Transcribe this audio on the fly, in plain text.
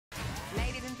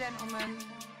gentlemen.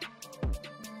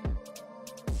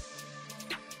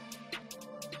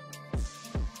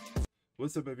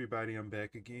 What's up, everybody? I'm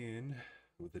back again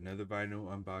with another vinyl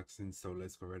unboxing, so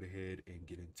let's go right ahead and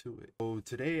get into it. So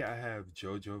today I have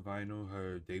JoJo vinyl,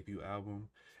 her debut album,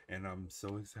 and I'm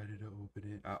so excited to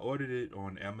open it. I ordered it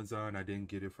on Amazon. I didn't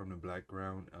get it from the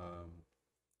Blackground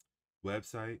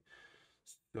website.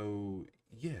 So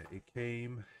yeah, it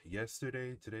came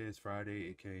yesterday. Today is Friday.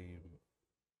 It came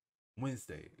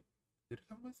Wednesday. Did it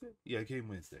come Wednesday? Yeah, it came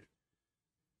Wednesday.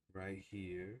 Right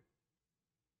here.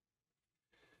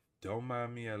 Don't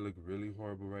mind me, I look really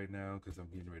horrible right now because I'm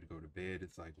getting ready to go to bed.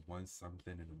 It's like 1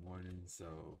 something in the morning,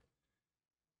 so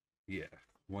yeah,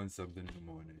 1 something in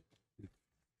the morning.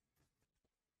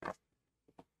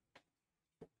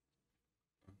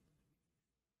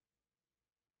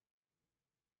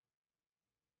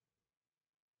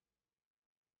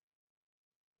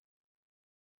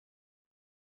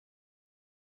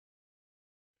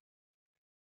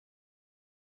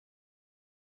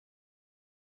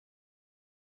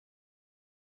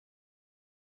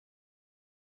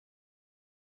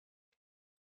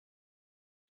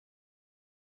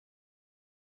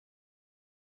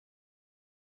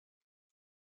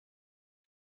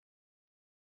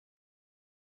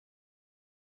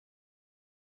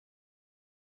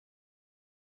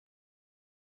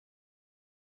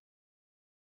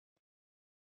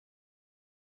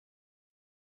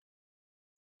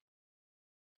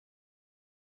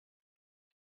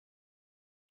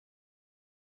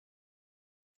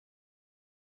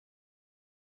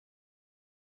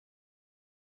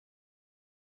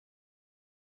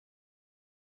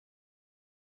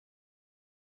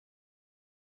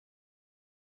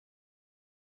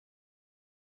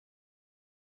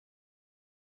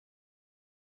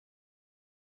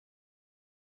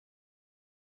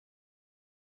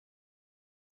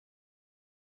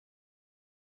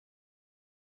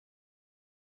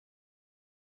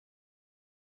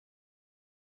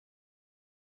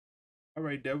 All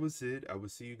right, that was it. I will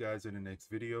see you guys in the next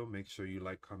video. Make sure you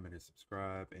like, comment, and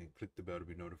subscribe, and click the bell to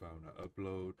be notified when I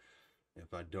upload.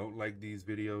 If I don't like these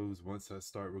videos, once I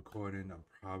start recording, I'm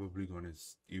probably going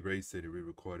to erase it and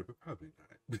re-record it, but probably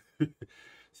not.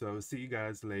 So see you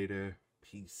guys later.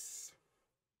 Peace.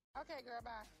 Okay, girl,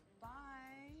 bye.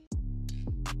 Bye.